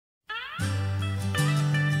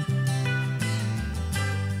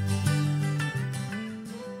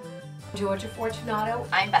Georgia Fortunato.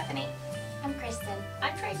 I'm Bethany. I'm Kristen.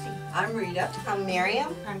 I'm Tracy. I'm Rita. I'm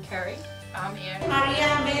Miriam. I'm Carrie. I'm Ann. Mary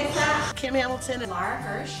Ann Kim Hamilton. Laura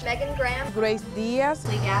Hirsch. Megan Graham. Grace Diaz.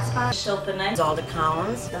 Lee Gaspar. Shilpa Knight. Zalda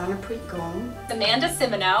Collins. Donna Pregone. Amanda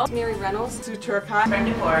Simino. Mary Reynolds. Sue Turcott.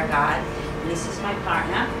 Brenda Beauregard. This is my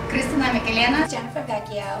partner. Cristina Michelena. Jennifer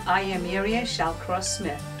Vecchio. I am Mary Ann Shallcross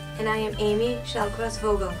Smith. And I am Aimee Shallcross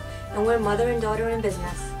Vogel. And we're mother and daughter in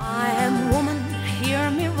business. I am woman,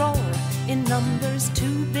 hear me roar, in numbers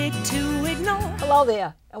too big to ignore. Hello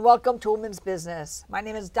there, and welcome to Women's Business. My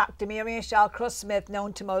name is Dr. Mary Ann Shallcross Smith,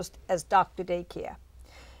 known to most as Dr. Daycare.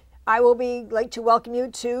 I will be like to welcome you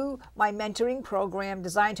to my mentoring program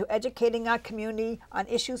designed to educating our community on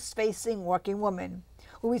issues facing working women.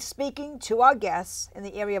 We'll be speaking to our guests in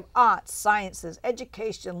the area of arts, sciences,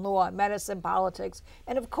 education, law, medicine, politics,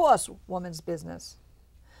 and of course, women's business.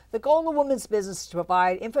 The goal of Women's Business is to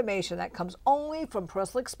provide information that comes only from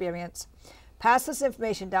personal experience, pass this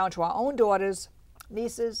information down to our own daughters,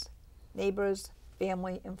 nieces, neighbors,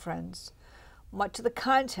 family, and friends. Much of the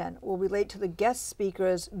content will relate to the guest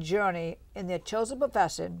speaker's journey in their chosen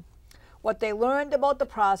profession, what they learned about the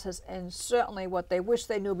process, and certainly what they wish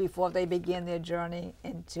they knew before they began their journey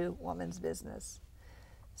into women's business.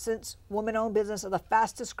 Since women-owned business is the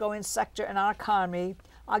fastest growing sector in our economy,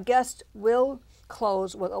 our guest will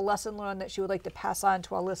close with a lesson learned that she would like to pass on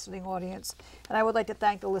to our listening audience. And I would like to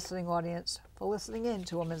thank the listening audience for listening in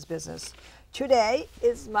to Women's Business. Today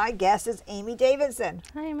my guest is Aimee Davidson.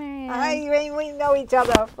 Hi, Mary Ann. Hi, we know each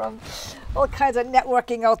other from all kinds of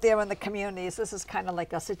networking out there in the communities. This is kind of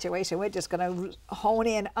like a situation. We're just going to hone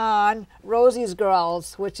in on Rosie's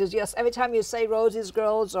Girls, which is just, every time you say Rosie's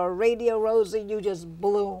Girls or Radio Rosie, you just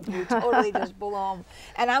bloom. You totally just bloom.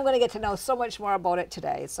 And I'm going to get to know so much more about it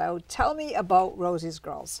today. So tell me about Rosie's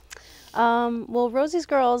Girls. Well, Rosie's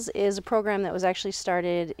Girls is a program that was actually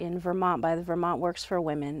started in Vermont by the Vermont Works for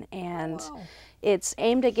Women, and it's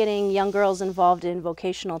aimed at getting young girls involved in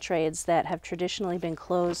vocational trades that have traditionally been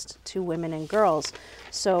closed to women and girls.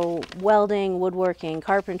 So welding, woodworking,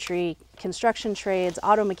 carpentry, construction trades,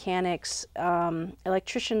 auto mechanics,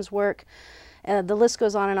 electricians work. The list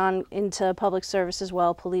goes on and on into public service as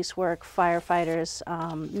well, police work, firefighters,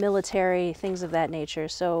 military, things of that nature.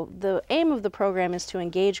 So the aim of the program is to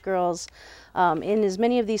engage girls in as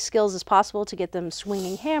many of these skills as possible to get them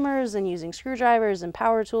swinging hammers and using screwdrivers and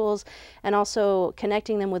power tools, and also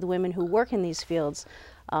connecting them with women who work in these fields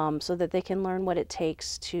so that they can learn what it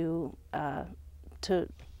takes to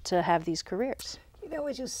have these careers. You know,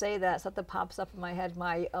 as you say that, something pops up in my head.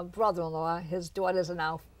 My brother-in-law, his daughters are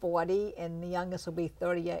now 40, and the youngest will be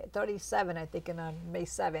 37, I think, on May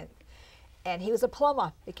 7th. And he was a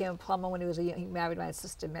plumber. He became a plumber when he married my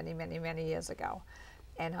sister many, many, many years ago,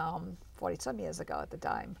 and 40-some years ago at the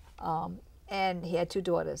time. And he had two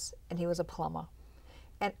daughters, and he was a plumber.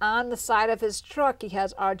 And on the side of his truck, he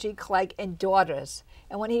has R.G. Clegg and daughters.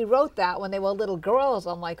 And when he wrote that, when they were little girls,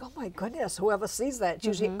 I'm like, oh my goodness, whoever sees that, it's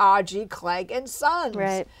usually R.G. Clegg and Sons.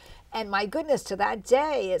 Right. And my goodness, to that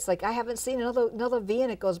day, it's like I haven't seen another V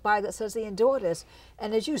and it goes by that says the and daughters.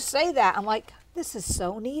 And as you say that, I'm like, this is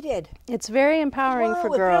so needed. It's very empowering for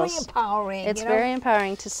girls. It's very empowering. It's very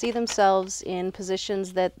empowering to see themselves in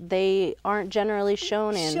positions that they aren't generally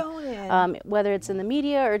shown in. Whether it's in the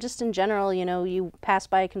media or just in general, you know, you pass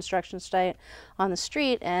by a construction site on the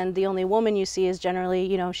street and the only woman you see is generally,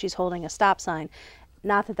 you know, she's holding a stop sign.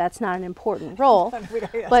 Not that that's not an important role,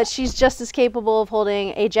 but she's just as capable of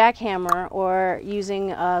holding a jackhammer or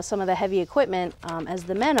using some of the heavy equipment as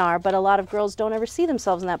the men are, but a lot of girls don't ever see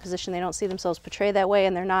themselves in that position. They don't see themselves portrayed that way,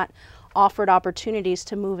 and they're not offered opportunities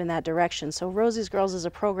to move in that direction. So Rosie's Girls is a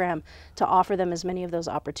program to offer them as many of those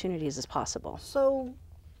opportunities as possible. So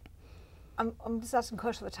I'm just asking a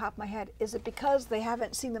question off the top of my head. Is it because they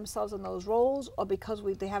haven't seen themselves in those roles, or because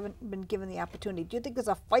they haven't been given the opportunity? Do you think there's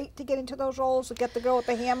a fight to get into those roles, to get the girl with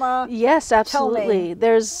the hammer? Yes, absolutely.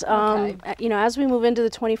 There's, you know, as we move into the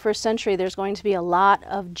 21st century, there's going to be a lot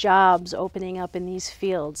of jobs opening up in these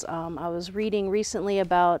fields. I was reading recently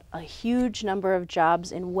about a huge number of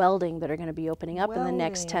jobs in welding that are going to be opening up in the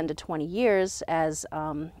next 10 to 20 years as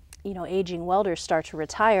you know, aging welders start to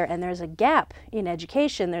retire, and there's a gap in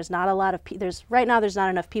education. There's not a lot of right now there's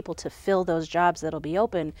not enough people to fill those jobs that'll be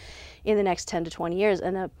open in the next 10 to 20 years.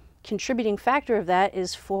 And a contributing factor of that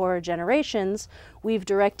is for generations we've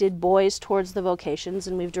directed boys towards the vocations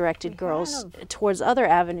and we've directed girls towards other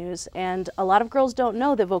avenues, and a lot of girls don't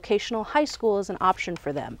know that vocational high school is an option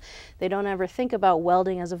for them. They don't ever think about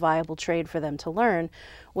welding as a viable trade for them to learn,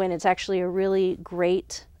 when it's actually a really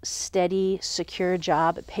great steady, secure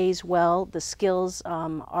job. It pays well. The skills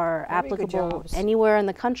are applicable jobs. anywhere in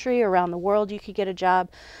the country, around the world. You could get a job.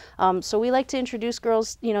 So we like to introduce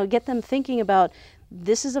girls, you know, get them thinking about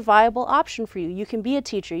this is a viable option for you. You can be a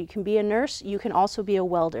teacher, you can be a nurse, you can also be a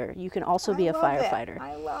welder, you can also be a firefighter.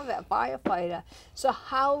 I love it, firefighter. So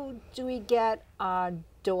how do we get our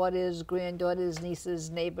daughters, granddaughters, nieces,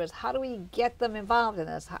 neighbors, how do we get them involved in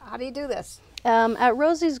this? How do you do this? At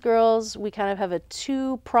Rosie's Girls, we kind of have a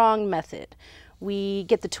two-pronged method. We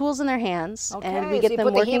get the tools in their hands, and we get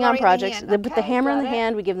them working on projects. They put the hammer in the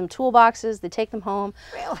hand, we give them toolboxes, they take them home.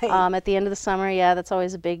 Really? At the end of the summer, yeah, that's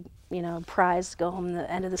always a big, you know, prize to go home at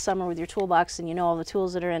the end of the summer with your toolbox and you know all the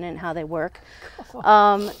tools that are in it and how they work.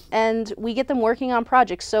 And we get them working on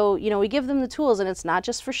projects. So, you know, we give them the tools, and it's not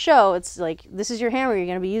just for show. It's like, this is your hammer. You're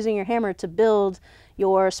going to be using your hammer to build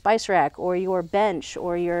your spice rack or your bench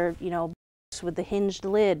or your, you know, with the hinged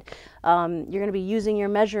lid. You're going to be using your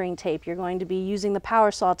measuring tape. You're going to be using the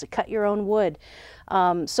power saw to cut your own wood.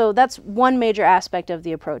 So that's one major aspect of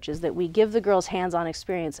the approach, is that we give the girls hands-on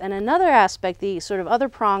experience. And another aspect, the sort of other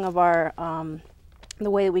prong of our the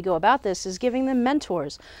way that we go about this, is giving them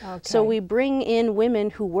mentors. Okay. So we bring in women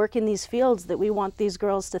who work in these fields that we want these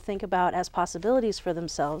girls to think about as possibilities for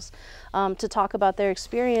themselves, to talk about their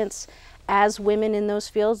experience as women in those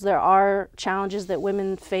fields. There are challenges that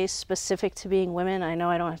women face specific to being women. I know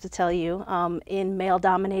I don't have to tell you, in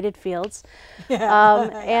male-dominated fields.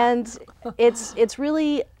 And it's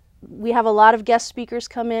really, we have a lot of guest speakers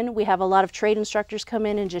come in. We have a lot of trade instructors come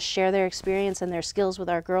in and just share their experience and their skills with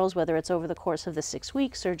our girls, whether it's over the course of the 6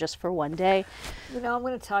 weeks or just for one day. You know, I'm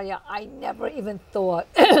going to tell you, I never even thought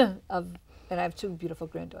of, and I have two beautiful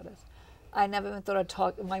granddaughters, I never even thought I'd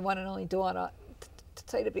talk my one and only daughter to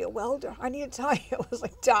say to be a welder. I need to tell you, it was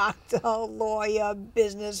like doctor, lawyer,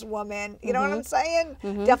 businesswoman. You know what I'm saying?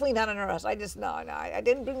 Definitely not a nurse. I just, no, I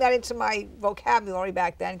didn't bring that into my vocabulary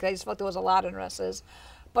back then, because I just felt there was a lot of nurses.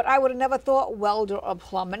 But I would have never thought welder or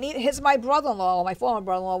plumber. Here's my brother-in-law, or my former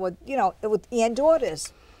brother-in-law, with, you know, with and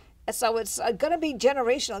daughters. So it's going to be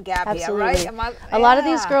generational gap Absolutely. here, right? A lot of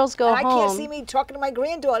these girls go home. I can't see me talking to my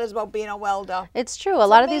granddaughters about being a welder. It's true. A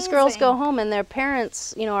lot of these girls go home and their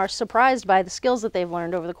parents, you know, are surprised by the skills that they've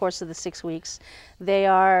learned over the course of the 6 weeks. They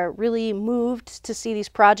are really moved to see these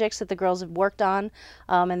projects that the girls have worked on,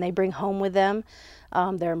 and they bring home with them.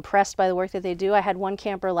 They're impressed by the work that they do. I had one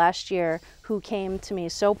camper last year who came to me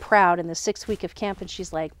so proud in the 6th week of camp, and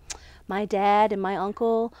she's like, my dad and my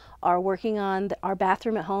uncle are working on our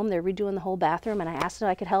bathroom at home. They're redoing the whole bathroom, and I asked them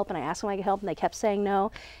if I could help, and I asked them if I could help, and they kept saying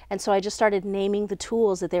no. And so I just started naming the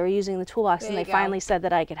tools that they were using in the toolbox, and they finally said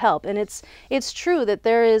that I could help. And it's true that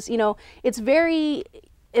there is, you know, it's very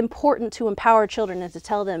important to empower children and to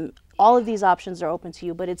tell them all of these options are open to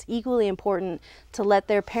you, but it's equally important to let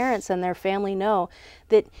their parents and their family know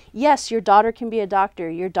that, yes, your daughter can be a doctor,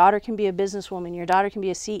 your daughter can be a businesswoman, your daughter can be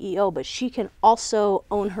a CEO, but she can also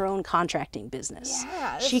own her own contracting business.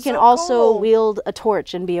 Yeah, she can also wield a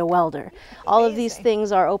torch and be a welder. All of these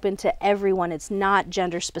things are open to everyone. It's not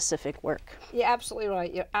gender-specific work. You're absolutely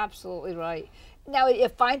right. You're absolutely right. Now, you're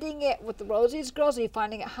finding it with the Rosie's girls, or are you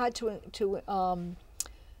finding it hard to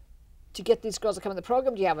get these girls to come in the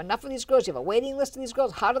program? Do you have enough of these girls? Do you have a waiting list of these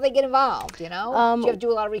girls? How do they get involved, you know? Do you have to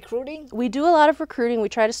do a lot of recruiting? We do a lot of recruiting. We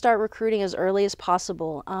try to start recruiting as early as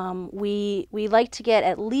possible. We like to get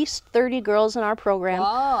at least 30 girls in our program.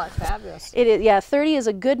 Oh, that's fabulous. It is, yeah, 30 is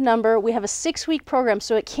a good number. We have a 6-week program,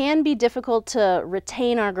 so it can be difficult to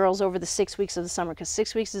retain our girls over the 6 weeks of the summer, because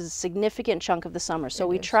 6 weeks is a significant chunk of the summer. So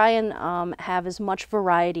we try and have as much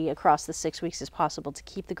variety across the 6 weeks as possible to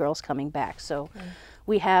keep the girls coming back. So.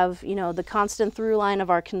 We have, you know, the constant through line of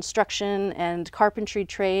our construction and carpentry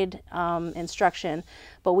trade instruction,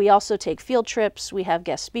 but we also take field trips. We have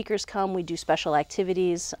guest speakers come. We do special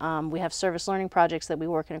activities. We have service learning projects that we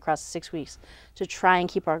work in across the 6 weeks to try and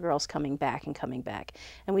keep our girls coming back and coming back.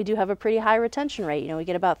 And we do have a pretty high retention rate. You know, we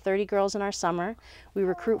get about 30 girls in our summer. We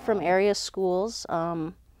recruit from area schools.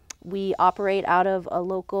 We operate out of a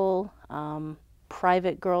local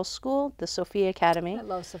private girls' school, the Sophia Academy. I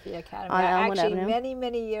love Sophia Academy. On Elmwood Actually, Avenue.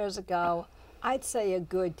 many years ago, I'd say a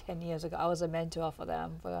good 10 years ago, I was a mentor for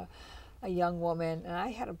them, for a young woman, and I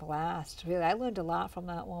had a blast. Really, I learned a lot from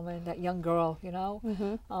that woman, that young girl, you know.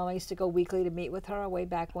 I used to go weekly to meet with her way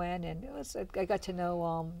back when, and it was, I got to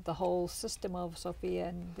know the whole system of Sophia,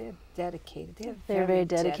 and they're dedicated. They're very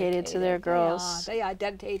dedicated to their girls. They are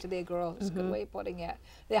dedicated to their girls. It's a good way of putting it.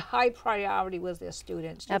 Their high priority was their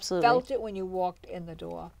students. You Absolutely. felt it when you walked in the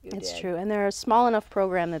door. It's true, and they're a small enough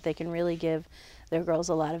program that they can really give their girls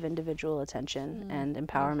a lot of individual attention and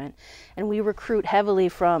empowerment. And we recruit heavily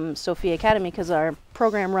from Sophia Academy because our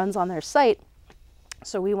program runs on their site.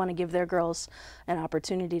 So we want to give their girls an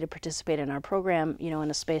opportunity to participate in our program, you know, in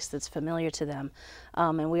a space that's familiar to them.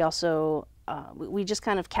 And we also, we just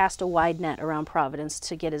kind of cast a wide net around Providence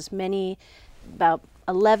to get as many, about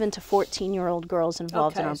 11 to 14-year-old girls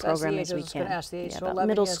involved in our program as we can. Ask the age, Yeah, so about 11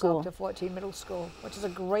 middle years school. up to 14, middle school, which is a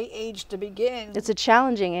great age to begin. It's a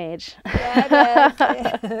challenging age. Yeah,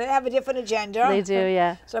 it is. They have a different agenda. They do,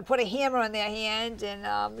 yeah. So put a hammer in their hand, and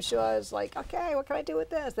I'm sure it's like, okay, what can I do with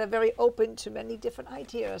this? They're very open to many different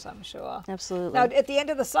ideas, I'm sure. Absolutely. Now, at the end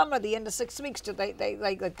of the summer, the end of 6 weeks, do they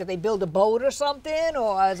do they build a boat or something,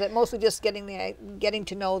 or is it mostly just getting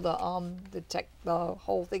to know the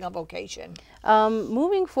whole thing on vocation?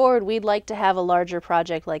 Moving forward, we'd like to have a larger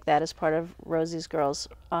project like that as part of Rosie's Girls.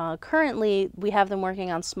 Currently, we have them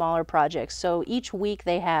working on smaller projects. So each week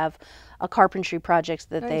they have a carpentry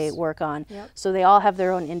project that they work on. Yep. So they all have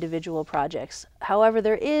their own individual projects. However,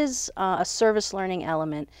 there is a service learning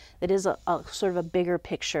element that is a sort of a bigger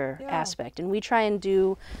picture aspect. And we try and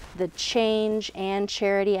do the change and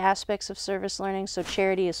charity aspects of service learning. So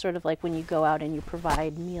charity is sort of like when you go out and you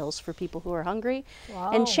provide meals for people who are hungry.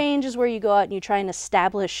 Wow. And change is where you go out and you try and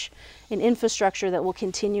establish an infrastructure that will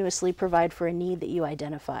continuously provide for a need that you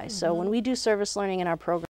identify. So when we do service learning in our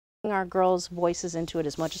program, our girls' voices into it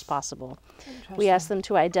as much as possible. We ask them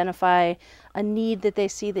to identify a need that they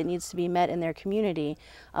see that needs to be met in their community,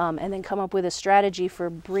 and then come up with a strategy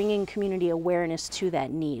for bringing community awareness to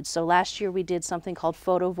that need. So last year we did something called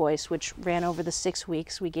Photo Voice, which ran over the 6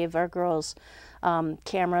 weeks. We gave our girls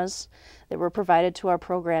cameras that were provided to our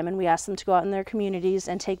program, and we asked them to go out in their communities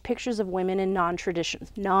and take pictures of women in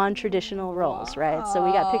non-traditional roles, right? So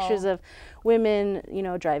we got pictures of women, you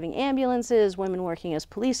know, driving ambulances, women working as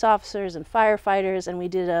police officers and firefighters, and we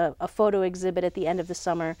did a photo exhibit at the end of the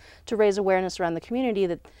summer to raise awareness around the community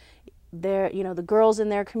that the girls in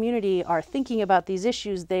their community are thinking about these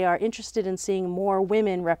issues. They are interested in seeing more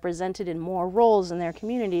women represented in more roles in their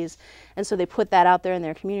communities, and so they put that out there in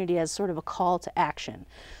their community as sort of a call to action.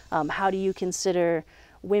 How do you consider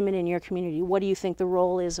women in your community? What do you think the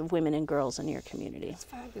role is of women and girls in your community? It's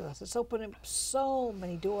fabulous. It's opening so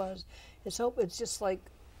many doors. It's just like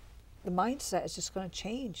the mindset is just going to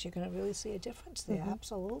change. You're going to really see a difference there.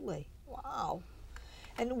 Absolutely. Wow.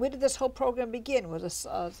 And where did this whole program begin? Was this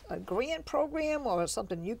a grant program or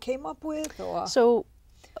something you came up with? Or? So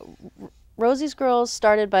Rosie's Girls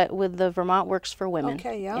started with the Vermont Works for Women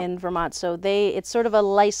in Vermont. So it's sort of a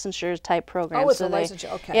licensure type program. Oh, it's so a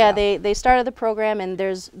licensure, okay. Yeah, they started the program, and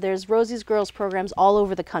there's Rosie's Girls programs all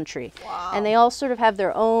over the country. Wow. And they all sort of have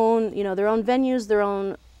their own, their own venues, their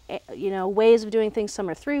own ways of doing things. Some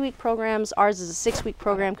are 3-week programs. Ours is a 6-week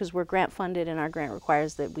program because we're grant funded, and our grant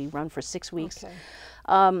requires that we run for 6 weeks. Okay.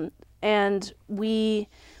 And we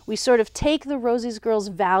sort of take the Rosie's Girls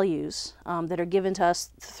values that are given to us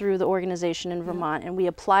through the organization in Vermont, and we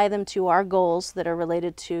apply them to our goals that are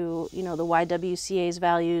related to, the YWCA's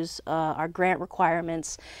values, our grant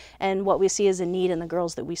requirements, and what we see as a need in the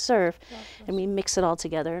girls that we serve. And we mix it all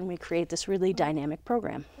together, and we create this really dynamic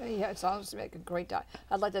program. Yeah, it sounds like a great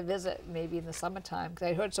I'd like to visit maybe in the summertime, because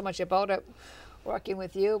I heard so much about it working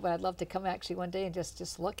with you, but I'd love to come actually one day and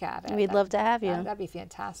just look at it. We'd love to have you. That'd be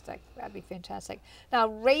fantastic. That'd be fantastic. Now,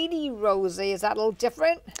 Radio Rosie, is that a little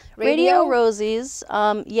different? Radio Rosies,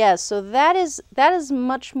 yes. So that is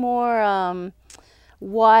much more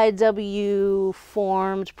YW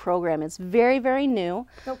formed program. It's very, very new.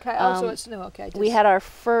 Okay. So it's new. Okay. We had our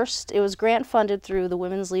first. It was grant funded through the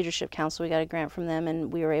Women's Leadership Council. We got a grant from them,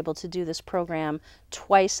 and we were able to do this program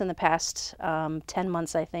twice in the past 10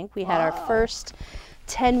 months. I think we had our first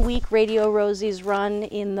 10-week Radio Rosies run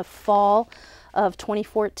in the fall of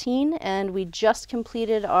 2014, and we just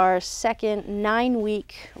completed our second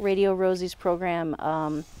 9-week Radio Rosies program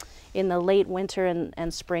in the late winter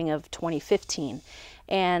and spring of 2015.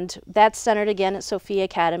 And that's centered again at Sophia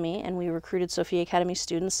Academy, and we recruited Sophia Academy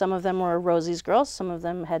students. Some of them were Rosie's Girls, some of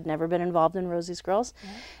them had never been involved in Rosie's Girls.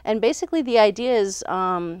 And basically the idea is,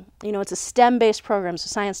 it's a STEM-based program, so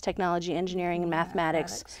science, technology, engineering, and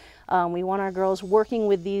mathematics. We want our girls working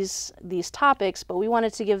with these topics, but we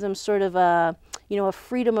wanted to give them sort of a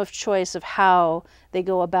freedom of choice of how they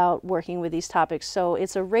go about working with these topics. So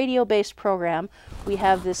it's a radio-based program. We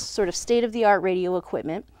have this sort of state-of-the-art radio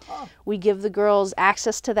equipment. We give the girls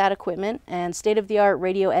access to that equipment and state-of-the-art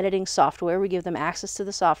radio editing software. We give them access to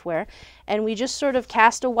the software, and we just sort of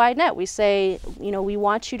cast a wide net. We say, we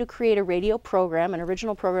want you to create a radio program, an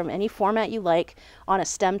original program, any format you like, on a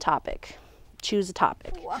STEM topic. Choose a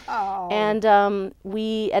topic. Wow. And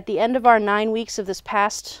we, at the end of our 9 weeks of this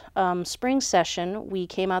past spring session, we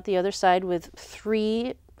came out the other side with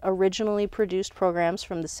 3 originally produced programs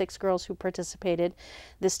from the 6 girls who participated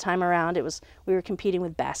this time around. We were competing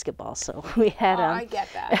with basketball, so we had I get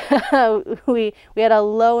that. we had a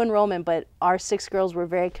low enrollment, but our 6 girls were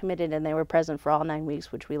very committed and they were present for all 9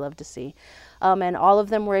 weeks, which we love to see. And all of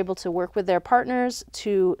them were able to work with their partners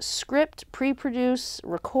to script, pre-produce,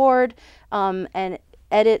 record, and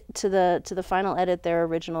edit to the final edit their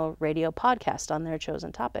original radio podcast on their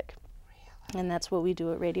chosen topic. And that's what we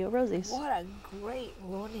do at Radio Rosie's. What a great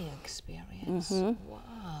learning experience.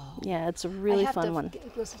 Wow. Yeah, it's a really fun one.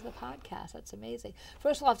 Listen to the podcast. That's amazing.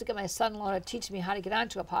 First of all, I have to get my son-in-law to teach me how to get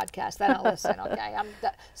onto a podcast. Then I'll listen, okay?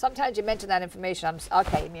 Sometimes you mention that information.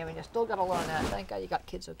 Okay, Mary, you still got to learn that. Thank God you got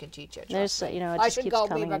kids who can teach you. There's, you know, it I just should keeps go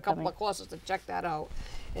coming maybe a and couple coming. of courses to check that out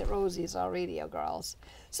at Rosie's, our radio girls.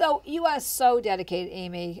 So you are so dedicated,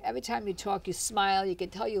 Aimee. Every time you talk, you smile. You can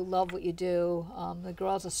tell you love what you do. The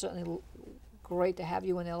girls are certainly great to have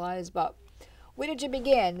you in their lives, but where did you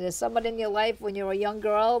begin? Is someone in your life when you were a young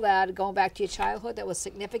girl that, going back to your childhood, that was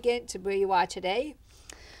significant to where you are today?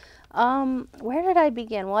 Where did I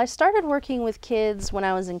begin? Well, I started working with kids when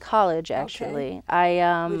I was in college, actually. Okay.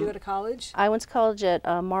 Did you go to college? I went to college at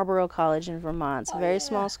Marlborough College in Vermont. It's a very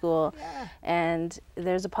small school. Yeah. And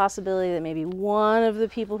there's a possibility that maybe one of the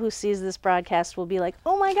people who sees this broadcast will be like,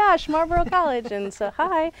 oh my gosh, Marlborough College. And so,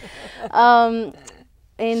 hi.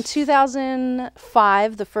 In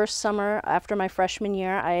 2005, the first summer after my freshman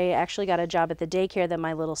year, I actually got a job at the daycare that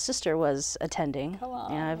my little sister was attending. Come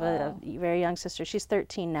on, yeah, I have a very young sister. She's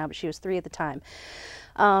 13 now, but she was 3 at the time.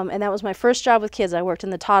 And that was my first job with kids. I worked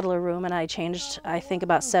in the toddler room, and I changed, I think,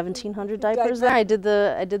 about 1,700 diapers there. I did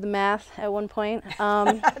the math at one point.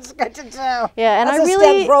 That's good to know. Yeah, and that's I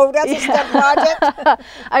really that's a STEM project.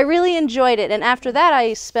 I really enjoyed it. And after that,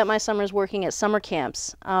 I spent my summers working at summer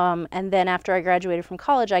camps. And then after I graduated from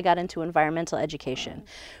college, I got into environmental education,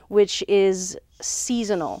 which is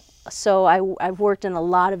seasonal. So I've worked in a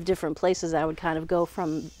lot of different places. I would kind of go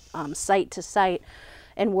from site to site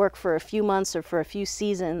and work for a few months or for a few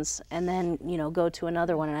seasons, and then, you know, go to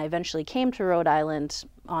another one. And I eventually came to Rhode Island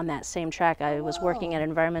on that same track. I was working at an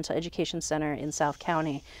environmental education center in South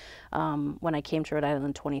County when I came to Rhode Island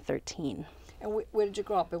in 2013. And where did you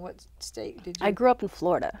grow up? In what state did you? I grew up in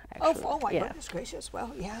Florida, actually. Oh my yeah. goodness gracious.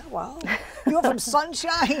 Well, yeah, well, you went from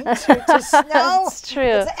sunshine to snow. That's true.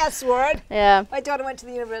 It's the S word. Yeah. My daughter went to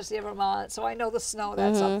the University of Vermont, so I know the snow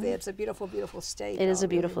that's up there. It's a beautiful, beautiful state. It is a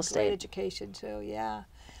really beautiful state. Great education too, yeah.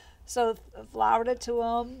 So Florida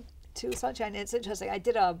to sunshine. It's interesting. I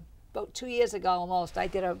did about 2 years ago almost, I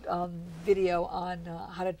did a video on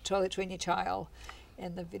how to toilet train your child.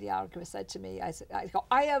 And the videographer said to me,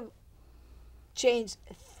 I have changed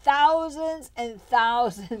thousands and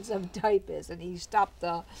thousands of diapers. And he stopped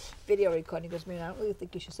the video recording. He goes, man, I don't really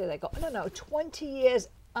think you should say that. I go, no, 20 years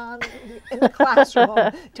in the classroom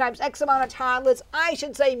times X amount of toddlers. I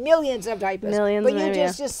should say millions of diapers. Millions, but you maybe,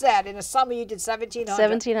 just said in the summer you did 1,700.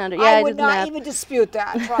 1,700. Yeah, I would did the not math. even dispute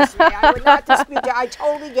that. Trust me, I would not dispute that. I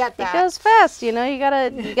totally get that. It goes fast, you know. You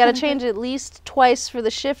gotta change at least twice for the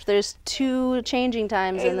shift. There's 2 changing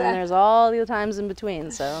times, and then there's all the times in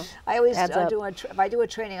between. So I always adds up. if I do a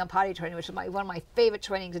training on potty training, which is one of my favorite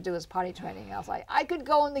trainings to do is potty training. I was like, I could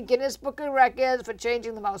go in the Guinness Book of Records for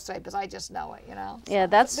changing the most diapers. I just know it, you know. So Yeah,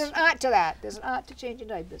 that's there's an art to that. There's an art to changing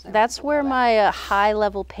diapers. That's where my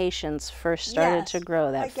high-level patience first started to grow.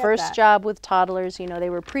 I That get first that. job with toddlers, you know,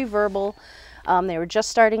 they were pre-verbal. They were just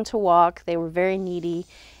starting to walk. They were very needy.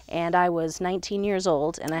 And I was 19 years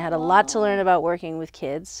old, and I had a lot to learn about working with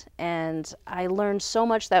kids. And I learned so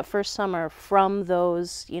much that first summer from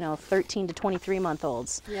those, you know, 13 to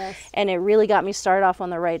 23-month-olds. Yes. And it really got me started off on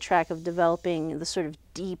the right track of developing the sort of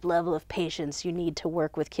deep level of patience you need to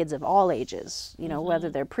work with kids of all ages, you know, whether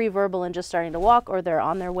they're pre-verbal and just starting to walk, or they're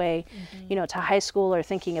on their way, you know, to high school or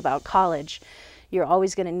thinking about college. You're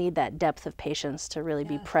always going to need that depth of patience to really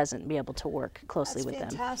be present and be able to work closely with them.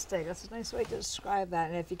 That's fantastic. That's a nice way to describe that.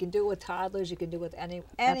 And if you can do it with toddlers, you can do it with anything,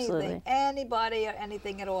 Absolutely. anybody, or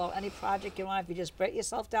anything at all, any project you want. If you just break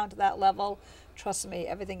yourself down to that level, trust me,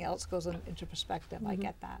 everything else goes into perspective. I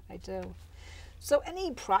get that. I do. So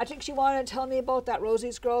any projects you want to tell me about that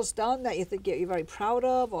Rosie's Girls done that you think you're very proud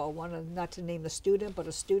of, or not to name the student, but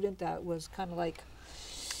a student that was kind of like,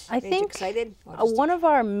 I think excited? one of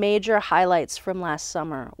our major highlights from last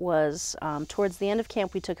summer was towards the end of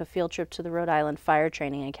camp, we took a field trip to the Rhode Island Fire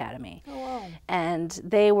Training Academy. Oh, wow. And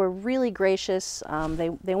they were really gracious.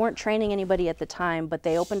 They weren't training anybody at the time, but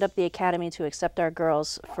they opened up the academy to accept our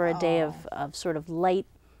girls for a day of sort of light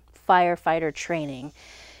firefighter training.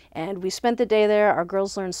 And we spent the day there. Our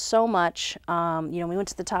girls learned so much. You know, we went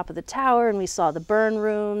to the top of the tower and we saw the burn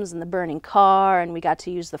rooms and the burning car, and we got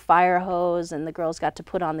to use the fire hose, and the girls got to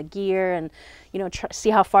put on the gear and, you know, see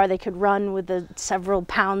how far they could run with the several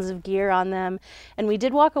pounds of gear on them. And we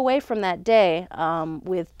did walk away from that day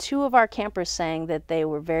with 2 of our campers saying that they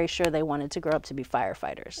were very sure they wanted to grow up to be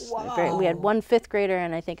firefighters. Wow. We had one 5th grader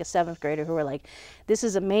and I think a 7th grader who were like, this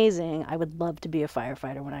is amazing. I would love to be a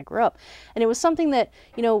firefighter when I grow up. And it was something that,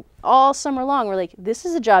 you know, all summer long we're like, this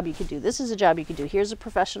is a job you could do. This is a job you could do. Here's a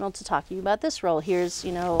professional to talk to you about this role. Here's,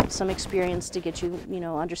 you know, some experience to get you, you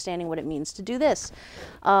know, understanding what it means to do this.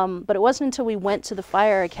 But it wasn't until we went to the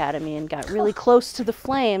fire academy and got really close to the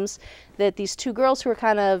flames that these 2 girls who were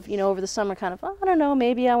kind of, you know, over the summer kind of, oh, I don't know,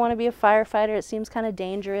 maybe I want to be a firefighter. It seems kind of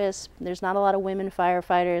dangerous. There's not a lot of women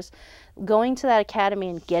firefighters. Going to that academy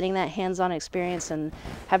and getting that hands-on experience and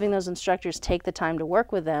having those instructors take the time to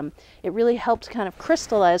work with them, it really helped kind of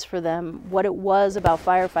crystallize for them what it was about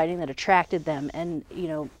firefighting that attracted them. And, you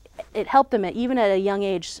know, it helped them, even at a young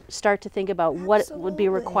age, start to think about what would be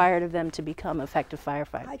required of them to become effective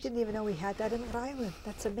firefighters. I didn't even know we had that in Rhode Island.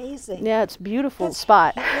 That's amazing. Yeah, it's a beautiful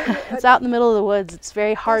spot. It's out in the middle of the woods. It's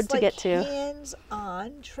very hard to get to.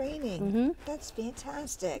 Hands-on training. That's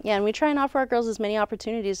fantastic. Yeah, and we try and offer our girls as many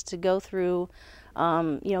opportunities to go through,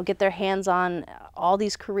 you know, get their hands on all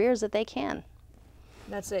these careers that they can.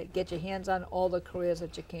 That's it. Get your hands on all the careers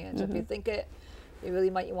that you can. So if you think you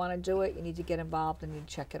really might want to do it, you need to get involved and you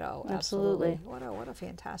check it out. Absolutely. What a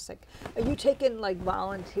fantastic. Are you taking like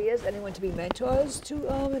volunteers, anyone to be mentors to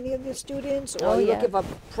any of the students? Or are you looking for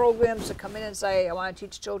programs to come in and say, I want to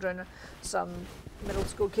teach children, some middle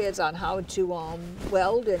school kids, on how to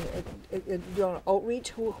weld and outreach?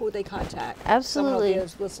 Who they contact? Absolutely. Someone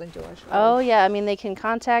listening to us. Oh yeah, I mean they can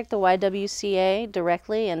contact the YWCA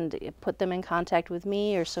directly and put them in contact with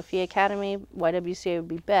me or Sophia Academy. YWCA would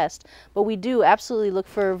be best, but we do absolutely look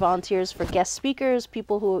for volunteers for guest speakers,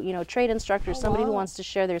 people who, you know, trade instructors, somebody who wants to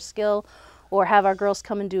share their skill, or have our girls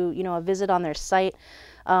come and do, you know, a visit on their site.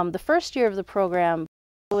 The first year of the program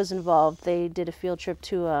was involved, they did a field trip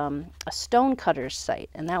to a stone cutter's site,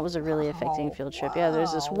 and that was a really affecting field trip. Yeah,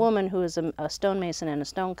 there's this woman who is a stonemason and a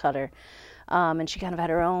stone cutter, and she kind of had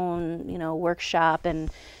her own, you know, workshop, and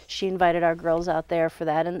she invited our girls out there for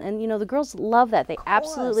that, and you know, the girls love that. They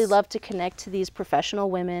absolutely love to connect to these professional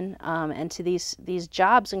women and to these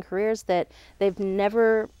jobs and careers that they've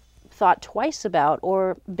never thought twice about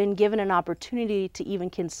or been given an opportunity to even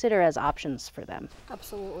consider as options for them.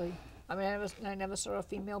 Absolutely. I mean, I never saw a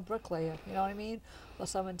female bricklayer, you know what I mean? Or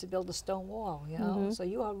someone to build a stone wall, you know? So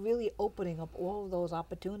you are really opening up all of those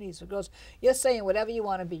opportunities for girls. You're saying whatever you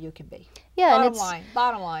want to be, you can be. Yeah,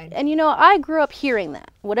 bottom line. And you know, I grew up hearing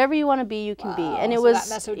that. Whatever you want to be, you can be. And it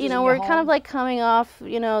was, you know, we're kind of like coming off,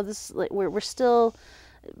 you know, this, we're still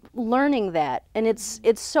learning that, and it's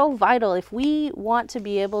so vital. If we want to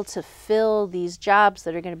be able to fill these jobs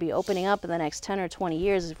that are going to be opening up in the next 10 or 20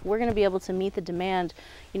 years, if we're going to be able to meet the demand,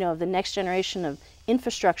 you know, of the next generation of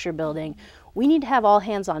infrastructure building, we need to have all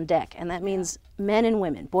hands on deck, and that means men and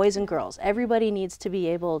women, boys and girls. Everybody needs to be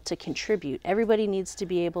able to contribute. Everybody needs to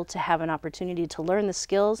be able to have an opportunity to learn the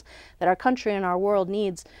skills that our country and our world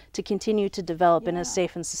needs to continue to develop in a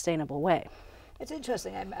safe and sustainable way. It's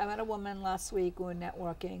interesting. I met a woman last week, we were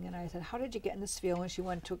networking, and I said, how did you get in this field? And she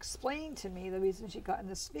wanted to explain to me the reason she got in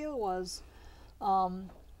this field was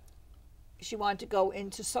she wanted to go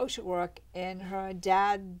into social work, and her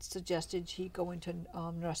dad suggested she go into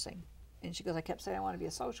nursing. And she goes, I kept saying I want to be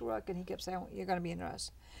a social worker, and he kept saying, you're going to be a nurse.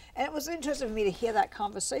 And it was interesting for me to hear that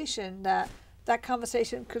conversation, that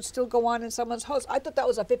conversation could still go on in someone's house. I thought that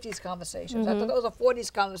was a 50s conversation. I thought that was a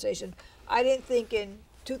 40s conversation. I didn't think in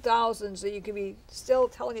 2000s that you could be still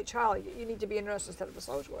telling your child you need to be a nurse instead of a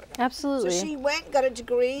social worker. Absolutely. So she went, got a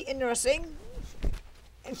degree in nursing.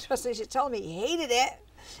 Interesting, she's telling me hated it.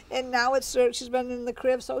 And now she's been in the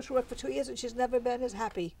career of social work for 2 years, and she's never been as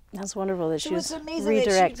happy. That's wonderful that she was amazing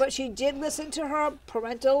redirect. But she did listen to her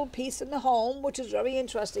parental piece in the home, which is very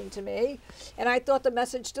interesting to me. And I thought the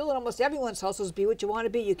message still in almost everyone's house was be what you want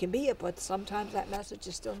to be, you can be it. But sometimes that message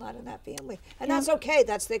is still not in that family. And that's okay,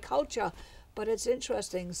 that's their culture. But it's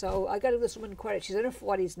interesting. So I got to give this woman credit. She's in her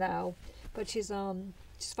 40s now, but she's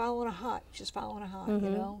following her heart. She's following her heart, you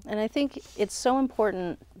know. And I think it's so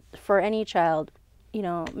important for any child, you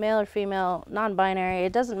know, male or female, non-binary,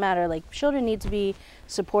 it doesn't matter. Like, children need to be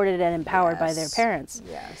supported and empowered by their parents.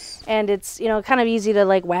 Yes. And it's, you know, kind of easy to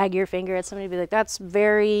like wag your finger at somebody and be like, that's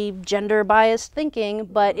very gender biased thinking,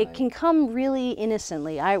 but it can come really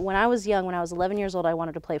innocently. When I was young, when I was 11 years old, I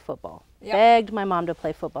wanted to play football. Begged my mom to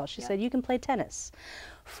play football. She said, you can play tennis.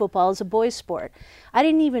 Football is a boys' sport. I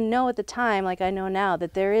didn't even know at the time, like I know now,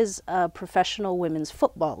 that there is a professional women's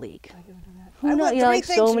football league. Who knows? You know, like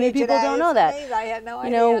so many people don't know that. I had no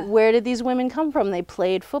idea. You know, where did these women come from? They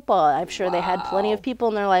played football. I'm sure they had plenty of people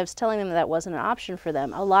in their lives telling them that wasn't an option for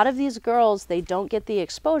them. A lot of these girls, they don't get the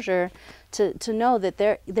exposure to know that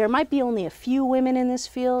there might be only a few women in this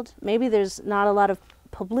field. Maybe there's not a lot of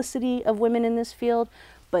publicity of women in this field,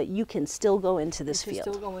 but you can still go into this field.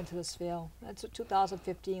 Still go into this field. That's what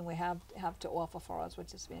 2015 we have to offer for us,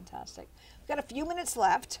 which is fantastic. We've got a few minutes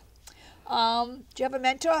left. Do you have a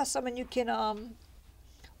mentor, someone you can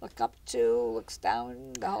look up to, looks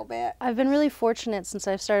down the whole bit? I've been really fortunate since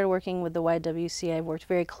I've started working with the YWC. I've worked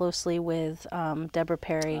very closely with Deborah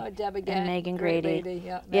Perry and Megan Grady.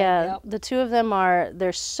 Yeah, the two of them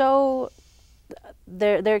they're so,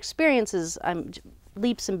 their experiences,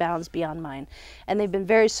 leaps and bounds beyond mine, and they've been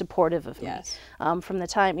very supportive of me from the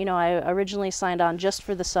time, you know, I originally signed on just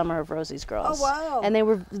for the summer of Rosie's Girls. Oh, wow. And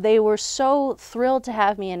they were so thrilled to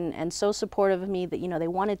have me and so supportive of me that, you know, they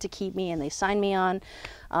wanted to keep me, and they signed me on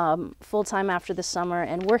full-time after the summer.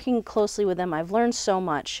 And working closely with them, I've learned so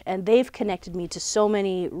much, and they've connected me to so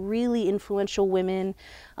many really influential women,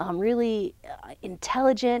 really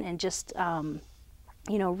intelligent and just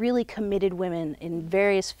you know, really committed women in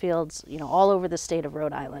various fields, you know, all over the state of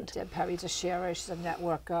Rhode Island. Deb Perry's a sharer, she's a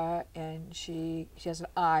networker, and she has an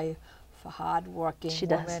eye for hard-working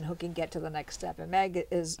women who can get to the next step. And Meg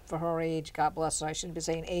is, for her age, God bless her, I shouldn't be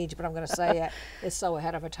saying age, but I'm going to say it, is so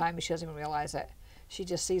ahead of her time, and she doesn't even realize it. She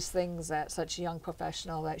just sees things at such a young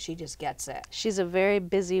professional that she just gets it. She's a very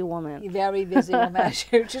busy woman. Very busy woman.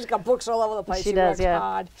 She's got books all over the place. She does, works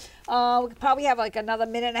hard. We could probably have like another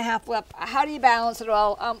minute and a half left. How do you balance it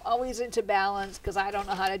all? I'm always into balance because I don't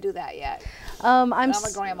know how to do that yet. I'm a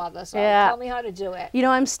grandmother, so tell me how to do it. You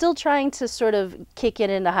know, I'm still trying to sort of kick it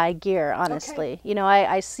into high gear, honestly. You know,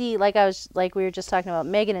 I see, like we were just talking about,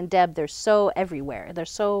 Megan and Deb, they're so everywhere. They're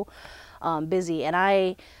so busy, and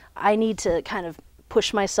I need to kind of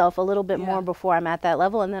push myself a little bit more before I'm at that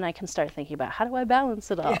level, and then I can start thinking about how do I balance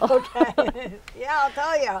it all. Okay. Yeah, I'll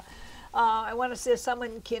tell you. I want to see if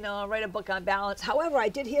someone can write a book on balance. However, I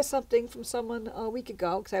did hear something from someone a week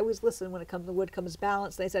ago, because I always listen when it comes, the word comes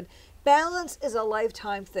balance. They said, balance is a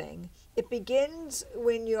lifetime thing. It begins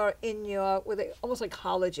when you're in your, almost like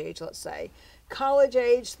college age, let's say. College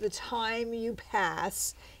age, the time you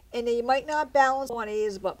pass, and you might not balance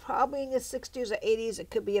 20s, but probably in your 60s or 80s, it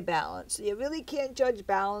could be a balance. You really can't judge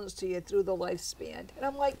balance till you're through the lifespan. And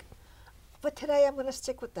I'm like, but today I'm going to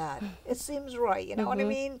stick with that. It seems right, you know what I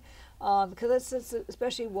mean? Because it's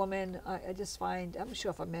especially women, I just find, I'm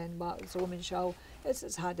sure for men, but it's a women's show,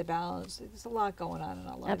 it's hard to balance. There's a lot going on in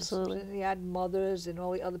our lives. Absolutely. And you add mothers and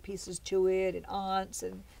all the other pieces to it, and aunts,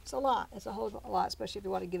 and it's a lot. It's a whole lot, especially if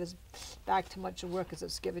you want to give us back to much of work as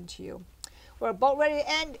it's given to you. We're about ready to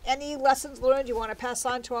end. Any lessons learned you want to pass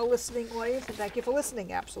on to our listening audience? And thank you for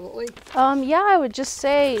listening, absolutely. Yeah, I would just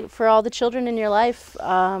say for all the children in your life,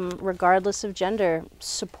 regardless of gender,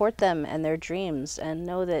 support them and their dreams, and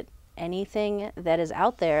know that anything that is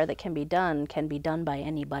out there that can be done by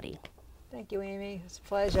anybody. Thank you, Aimee. It's a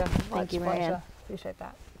pleasure. Thank you, Mary Ann. Appreciate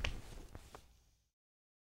that.